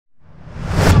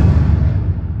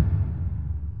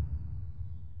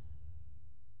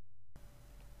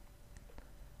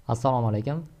Assalomu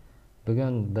alaykum.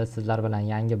 Bugun biz sizlar bilan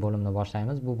yangi bo'limni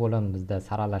boshlaymiz. Bu bo'lim bizda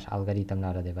saralash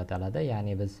algoritmlari deb ataladi.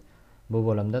 Ya'ni biz bu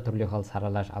bo'limda turli xil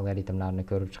saralash algoritmlarini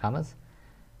ko'rib chiqamiz.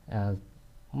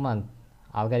 Umuman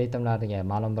algoritmlarga,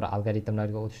 ma'lum bir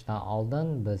algoritmlarga o'tishdan oldin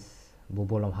biz bu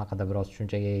bo'lim haqida biroz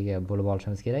tushunchaga ega bo'lib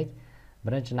olishimiz kerak.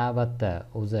 Birinchi navbatda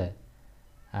o'zi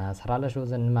saralash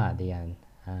o'zi nima degan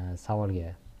savolga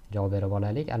javob berib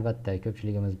olaylik. Albatta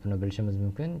ko'pchiligimiz buni bilishimiz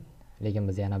mumkin, lekin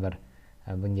biz yana bir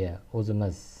bunga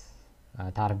o'zimiz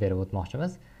ta'rif berib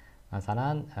o'tmoqchimiz.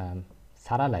 Masalan,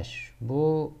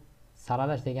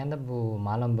 saralash deganda bu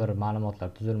ma'lum bir ma'lumotlar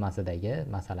tuzilmasidagi,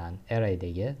 masalan,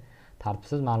 arraydagi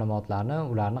tartibsiz ma'lumotlarni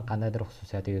ularning qandaydir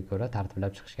xususiyatiga ko'ra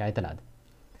tartiblab chiqishga aytiladi.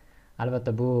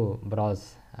 Albatta bu biroz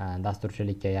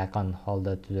dasturchilikka yaqin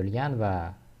holda tuzilgan va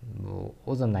bu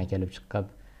o'zimdan kelib chiqib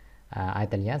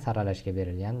aytilgan saralashga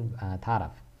berilgan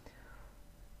ta'rif.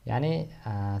 Ya'ni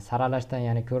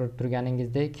saralashdan ko'rib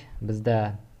turganingizdek, bizda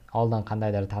oldin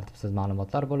qandaydir tartibsiz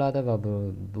ma'lumotlar bo'ladi va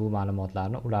bu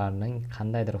ma'lumotlarni ularning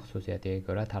qandaydir xususiyatiga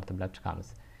ko'ra tartiblab chiqamiz.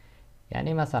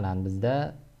 Ya'ni masalan bizda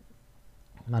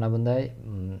mana bunday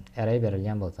array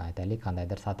berilgan bo'lsa, aytaylik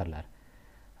qandaydir satrlar.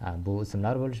 Bu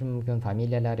ismlar bo'lishi mumkin,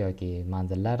 familiyalar yoki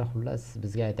manzillar, xullas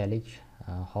bizga aytaylik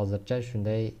hozircha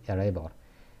shunday array bor.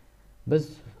 Biz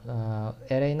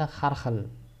arrayni har xil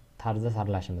tarzda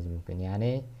saralashimiz mumkin.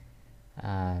 Ya'ni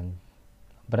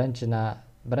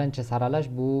birinchi saralash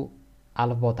bu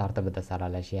alifbo tartibida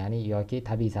saralash, ya'ni yoki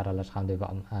tabiiy saralash ham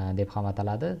deb ham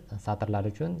ataladi satrlar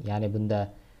uchun. Ya'ni bunda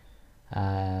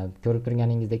ko'rib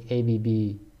turganingizdek ABB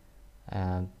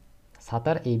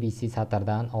satr ABC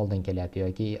satrdan oldin kelyapti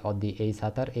yoki oddiy A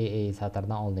satr AA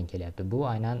satrdan oldin kelyapti. Bu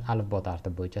aynan alifbo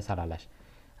tartibi bo'yicha saralash.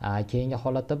 Keyingi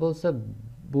holatda bo'lsa,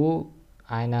 bu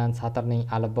aynan satrning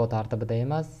alifbo tartibida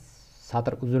emas,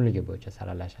 satr uzunligi bo'yicha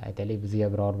saralash. Aytaylik, bizga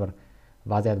biror bir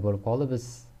vaziyat bo'lib qoldi, biz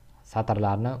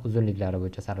satrlarni uzunliklari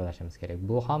bo'yicha saralashimiz kerak.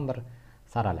 Bu ham bir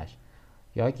saralash.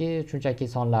 Yoki shunchaki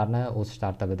sonlarni o'sish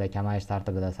tartibida, kamayish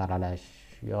tartibida saralash,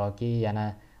 yoki yana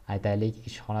aytaylik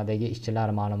ishxonadagi ishchilar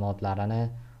ma'lumotlarini,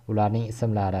 ularning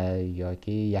ismlari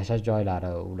yoki yashash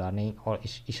joylari, ularning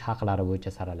ish haqlari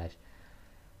bo'yicha saralash.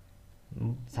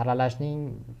 Saralashning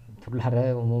turlari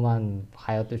umuman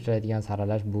hayotda uchraydigan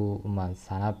saralash, bu umuman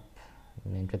sanab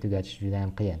menimcha tugatish juda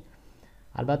ham qiyin.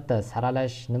 Albatta,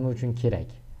 saralash nima uchun kerak?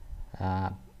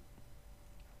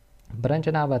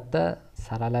 Birinchi navbatda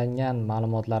saralangan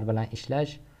ma'lumotlar bilan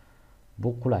ishlash bu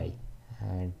qulay.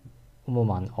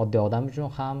 Umuman oddiy odam uchun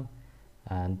ham,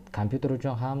 kompyuter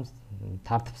uchun ham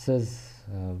tartibsiz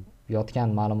yotgan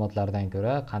ma'lumotlardan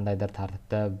ko'ra qandaydir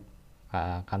tartibda,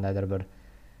 qandaydir bir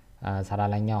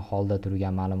saralangan holda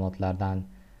turgan ma'lumotlardan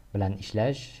bilan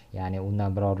ishlash, ya'ni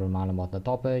undan biror bir ma'lumotni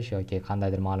topish yoki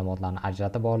qandaydir ma'lumotlarni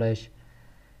ajratib olish,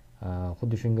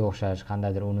 xuddi shunga o'xshash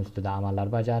qandaydir uning ustida amallar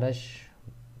bajarish,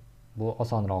 bu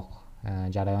osonroq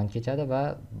jarayon kechadi va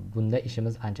bunda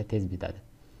ishimiz ancha tez bitadi.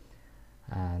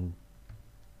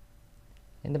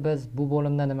 Endi biz bu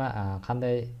bo'limda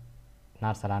qanday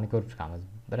narsalarni ko'rib chiqamiz?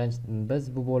 Birinchi, biz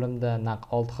bu bo'limda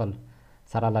 6 xil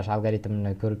saralash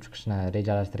algoritmini ko'rib chiqishni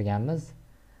rejalashtirganmiz.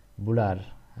 Bular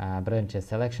birinchi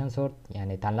selection sort,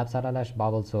 ya'ni tanlab saralash,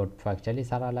 bubble sort, pufakchali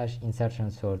saralash, insertion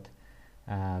sort,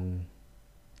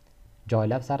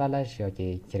 joylab saralash yoki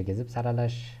kirgizib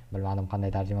saralash, bilmadim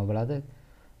qanday tarjima bo'ladi,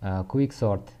 quick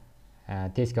sort,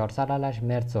 tezkor saralash,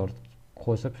 merge sort,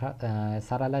 qo'shib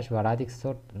saralash va radix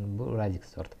sort, bu radix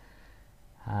sort.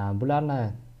 Bularni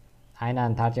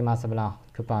aynan tarjimasi bilan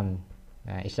ko'p ham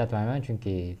ishlatmayman,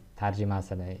 chunki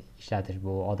tarjimasini ishlatish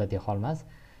bu odatiy hol emas.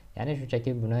 Ya'ni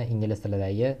shunchaki buni ingliz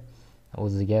tilidagi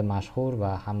o'ziga mashhur va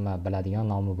hamma biladigan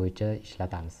nomi bo'yicha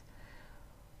ishlatamiz.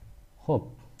 Xo'p,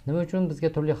 nima uchun bizga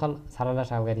turli xil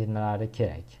saralash algoritmlari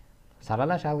kerak?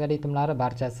 Saralash algoritmlari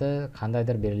barchasi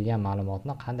qandaydir berilgan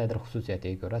ma'lumotni qandaydir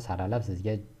xususiyatiga ko'ra saralab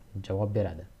sizga javob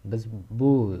beradi. Biz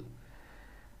bu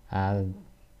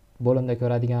bo'limda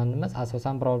ko'radiganimiz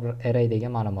asosan biror bir arraydagi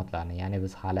ma'lumotlarni, ya'ni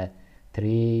biz hali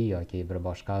tree yoki bir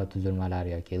boshqa tuzilmalar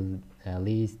yoki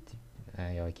list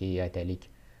yoki aytaylik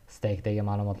stackdagi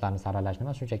ma'lumotlarni saralashni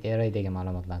emas, shunchaki arraydagi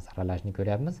ma'lumotlarni saralashni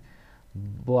ko'ryapmiz.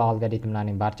 Bu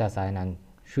algoritmlarning barchasi aynan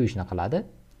shu ishni qiladi.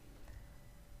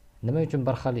 Nima uchun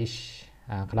bir xil ish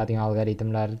qiladigan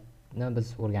algoritmlarni biz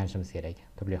o'rganishimiz kerak,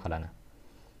 turli xilini?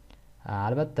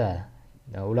 Albatta,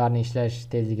 ularning ishlash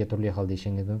tezligi turli xil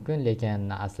deyishingiz mumkin, lekin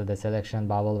aslida selection,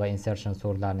 bubble va insertion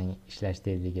sortlarning ishlash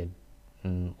tezligi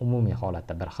umumiy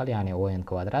holatda bir xil, ya'ni on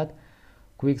kvadrat.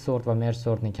 Quick sort va merge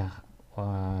sortniki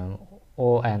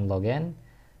on log n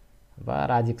va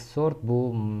radix sort bu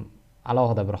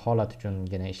alohida bir holat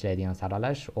uchungina ishlaydigan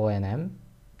saralash, onm.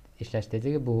 ishlash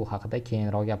tezligi, bu haqida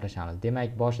keyinroq gaplashamiz.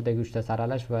 Demak, boshidagi 3 ta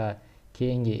saralash va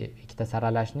keyingi 2 ta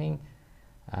saralashning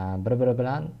bir-biri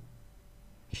bilan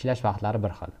ishlash vaqtlari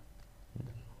bir xil.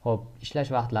 Xo'p,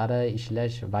 ishlash vaqtlari,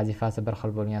 ishlash vazifasi bir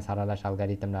xil bo'lgan saralash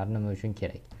algoritmlari nima uchun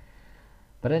kerak?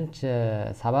 Birinchi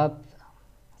sabab,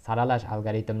 saralash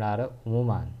algoritmlari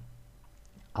umuman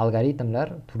algoritmlar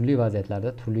turli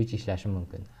vaziyatlarda turlicha ishlashi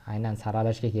mumkin. Aynan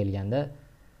saralashga kelganda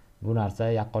bu narsa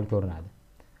yaqqol ko'rinadi.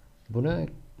 Buni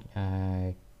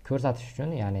ko'rsatish uchun,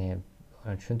 ya'ni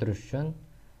tushuntirish uchun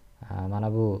mana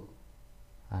bu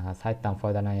saytdan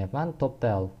foydalanyapman.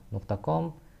 toptail.com,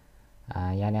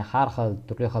 ya'ni har xil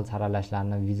turli xil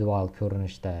saralashlarni vizual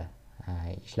ko'rinishda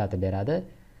ishlatib beradi.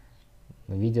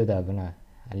 Videoda buni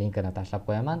linkini tashlab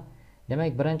qo'yaman.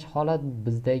 Demak, birinchi holat,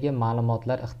 bizdagi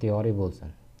ma'lumotlar ixtiyoriy bo'lsin.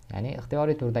 Ya'ni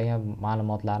ixtiyoriy turdagi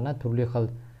ma'lumotlarni turli xil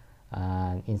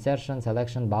insertion,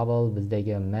 selection, bubble,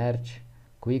 bizdagi merge,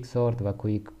 quick sort va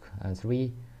quick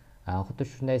three xuddi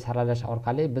shunday saralash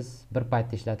orqali biz bir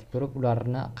paytda ishlatib ko'rib,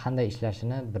 ularni qanday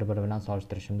ishlashini bir-biri bilan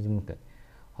solishtirishimiz mumkin.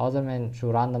 Hozir men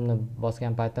shu randomni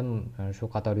bosgan paytim shu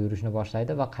qator yurishni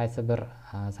boshlaydi va qaysi bir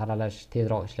saralash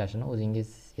tezroq ishlashini o'zingiz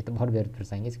e'tibor berib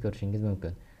tursangiz ko'rishingiz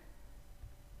mumkin.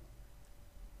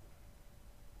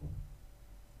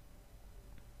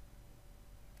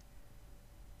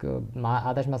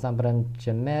 Adashmasam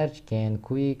birinchi merge, keyin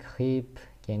quick, heap,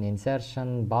 keyin insertion,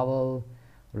 bubble,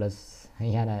 ular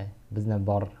yana bizni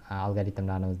bor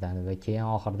algoritmlarimizdan va keyin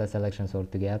oxirida selection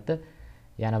sort tugayapti.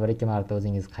 Yana 1-2 marta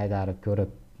o'zingiz qaytarib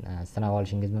ko'rib sinab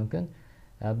olishingiz mumkin.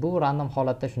 Bu random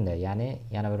holatda shunday. Ya'ni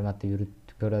yana bir marta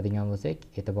yuritib ko'radigan bo'lsak,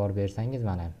 e'tibor bersangiz,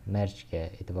 mana merge ga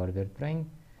e'tibor berib turing.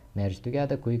 Merge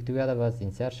tugadi, quick tugadi va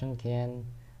insertion keyin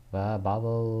va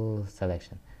bubble,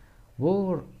 selection. Bu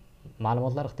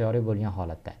ma'lumotlar ixtiyoriy bo'lgan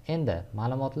holatda. Endi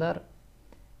ma'lumotlar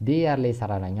deyarli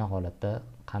saralangan holatda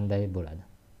qanday bo'ladi?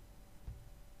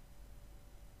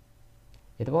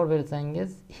 E'tibor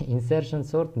bersangiz, insertion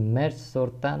sort merge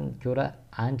sortdan ko'ra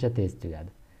ancha tez tugadi.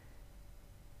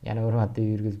 Yana bir marta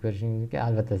yurgizib ko'rishingiz mumkin.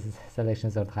 Albatta, selection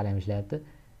sort hali ham ishlayapti.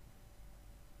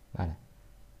 Mana.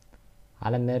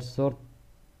 Hali merge sort,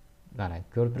 mana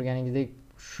ko'rib turganingizdek,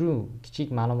 shu kichik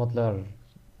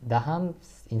ma'lumotlarda ham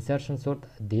insertion sort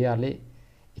deyarli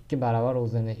 2 barobar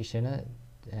o'zini ishini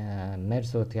merge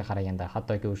sortga qaraganda,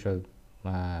 hattoki o'sha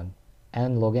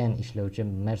n log n ishlovchi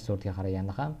merge sortga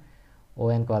qaraganda ham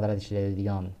n kvadrat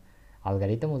ishlaydigan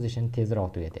algoritm o'z ishini tezroq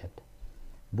tugatyapti.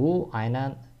 Bu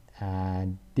aynan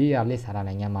deyarli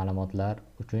saralangan ma'lumotlar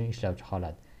uchun ishlovchi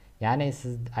holat. Ya'ni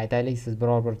siz aytaylik, siz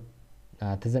biror bir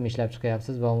tizim ishlab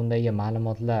chiqyapsiz va undagi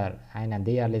ma'lumotlar aynan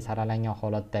deyarli saralangan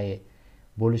holatda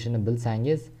bo'lishini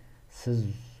bilsangiz, siz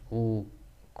u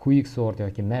quick sort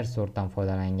yoki merge sortdan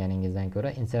foydalanganingizdan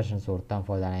ko'ra insertion sortdan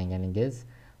foydalanganingiz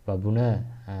va buni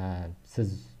siz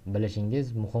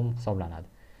bilishingiz muhim hisoblanadi.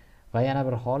 Va yana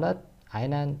bir holat,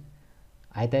 aynan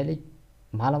aytaylik,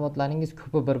 ma'lumotlaringiz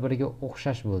ko'pi bir-biriga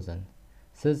o'xshash bo'lsin.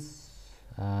 Siz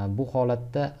bu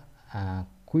holatda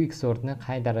quick sortni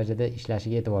qay darajada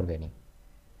ishlashiga e'tibor bering,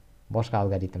 boshqa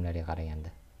algoritmlarga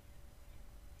qaraganda.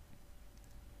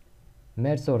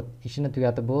 Merge sort ishini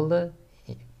tugatib bo'ldi,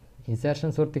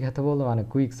 insertion sort tugatib bo'ldi, mana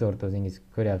quick sort o'zingiz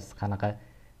ko'ryapsiz qanaqa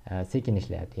sekin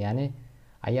ishlayapti. Ya'ni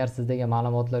agar sizdagi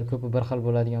ma'lumotlar ko'pi bir xil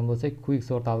bo'ladigan bo'lsa, quick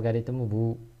sort algoritmi bu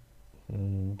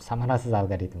samarasiz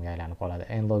algoritmga aylanib qoladi,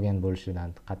 n log n bo'lishidan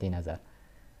qat'iy nazar.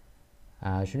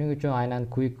 Shuning uchun aynan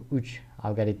quick 3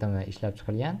 algoritmi ishlab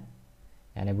chiqilgan.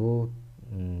 Ya'ni bu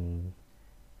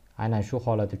aynan shu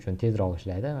holat uchun tezroq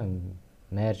ishlaydi,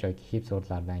 merge yoki heap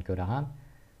sortlardan ko'ra ham.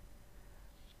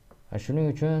 Shuning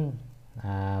uchun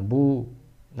bu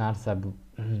narsa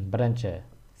birinchi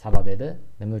sabab edi,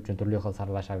 nima uchun turli xil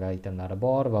saralash algoritmlari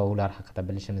bor va ular haqida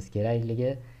bilishimiz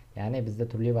kerakligi. Ya'ni bizda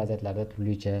turli vaziyatlarda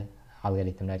turlicha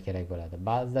algoritmlar kerak bo'ladi.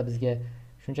 Ba'zida bizga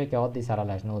shunchaki oddiy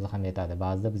saralashni o'zi ham yetadi.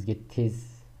 Ba'zida bizga tez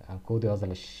kod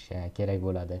yozilish kerak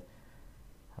bo'ladi.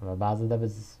 Va ba'zida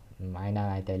biz aynan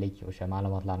aytaylik, o'sha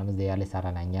ma'lumotlarimiz deyarli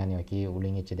saralangan yoki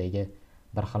uning ichidagi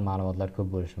bir xil ma'lumotlar ko'p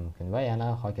bo'lishi mumkin va yana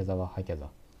hokazo va hokazo.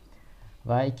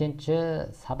 Va ikkinchi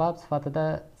sabab sifatida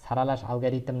saralash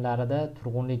algoritmlarida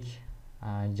turg'unlik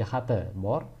jihati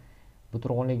bor. Bu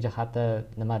turg'unlik jihati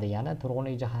nima degani?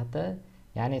 Turg'unlik jihati,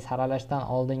 ya'ni saralashdan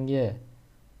oldingi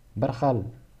bir xil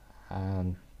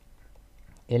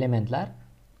elementlar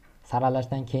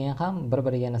saralashdan keyin ham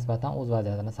bir-biriga nisbatan o'z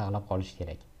vaziyatini saqlab qolishi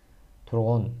kerak.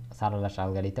 Turg'un saralash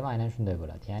algoritmi aynan shunday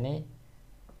bo'ladi. Ya'ni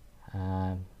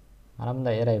mana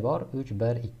bunday array bor, 3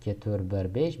 1 2 4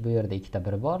 1 5, bu yerda ikkita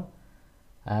 1 bor.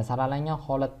 Saralangan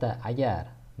holatda agar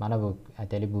mana bu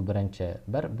aytaylik, bu birinchi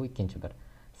 1, bu ikkinchi 1.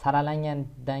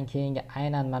 Saralangandan keyingi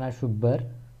aynan mana shu 1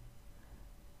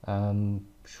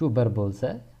 shu bir bo'lsa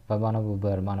va mana bu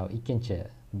bir, mana bu ikkinchi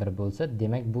bir bo'lsa,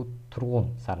 demak bu turg'un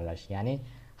saralash. Ya'ni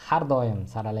har doim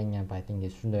saralangan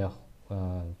paytingiz shunday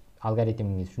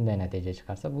algoritmingiz shunday natija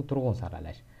chiqarsa, bu turg'un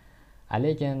saralash.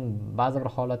 Lekin ba'zi bir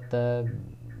holatda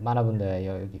mana bunday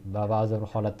yoki ba'zi bir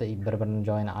holatda bir-birining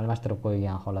joyini almashtirib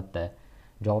qo'ygan holatda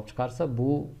javob chiqarsa,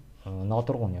 bu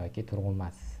noturg'un yoki turg'un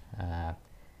emas.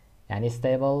 Ya'ni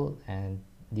stable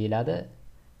deyiladi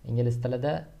ingliz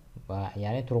tilida, va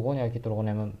ya'ni turg'un yoki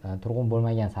turg'un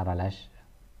bo'lmagan saralash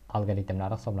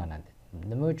algoritmlari hisoblanadi.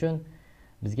 Nima uchun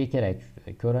bizga kerak?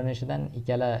 Ko'rinishidan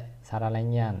ikkala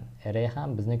saralangan array ham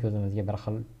bizning ko'zimizga bir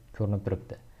xil ko'rinib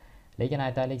turibdi. Lekin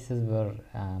aytaylik, siz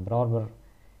biror bir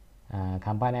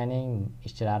kompaniyaning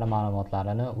ishchilari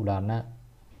ma'lumotlarini ularni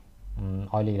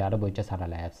oyliklari bo'yicha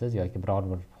saralayapsiz yoki biror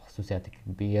bir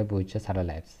xususiyatiga bo'yicha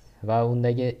saralayapsiz va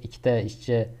undagi ikkita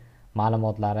ishchi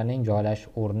ma'lumotlarining joylashish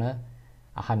o'rni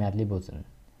ahamiyatli bo'lsin.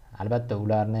 Albatta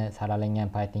ularni saralangan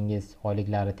paytingiz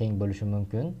oyliklari teng bo'lishi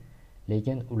mumkin,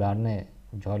 lekin ularni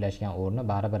joylashgan o'rni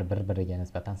baribir bir-biriga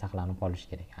nisbatan saqlanib qolishi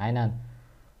kerak. Aynan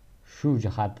shu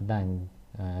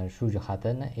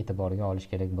jihatini e'tiborga olish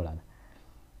kerak bo'ladi.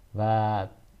 Va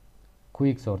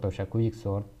quick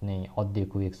sortning oddiy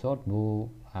quick sort bu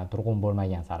turg'un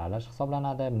bo'lmagan saralash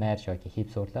hisoblanadi. Merge yoki heap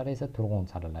sortlar esa turg'un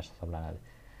saralash hisoblanadi.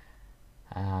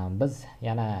 Biz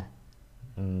yana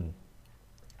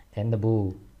endi bu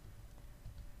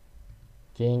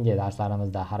keyingi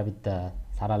darslarimizda har bitta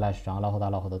saralash uchun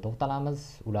alohida to'xtalamiz.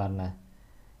 Ularni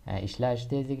ishlash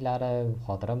tezliklari,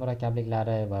 xotira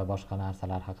murakkabliklari va boshqa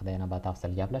narsalar haqida yana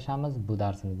batafsil gaplashamiz. Bu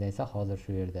darsimizda esa hozir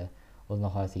shu yerda o'z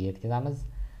nihoyasiga yetkazamiz.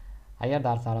 Agar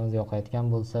darslarimiz yoqayotgan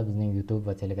bo'lsa, bizning YouTube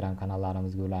va Telegram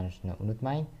kanallarimizga ulanishni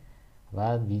unutmang va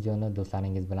videoni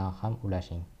do'stlaringiz bilan ham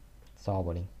ulashing. Sog'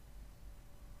 bo'ling.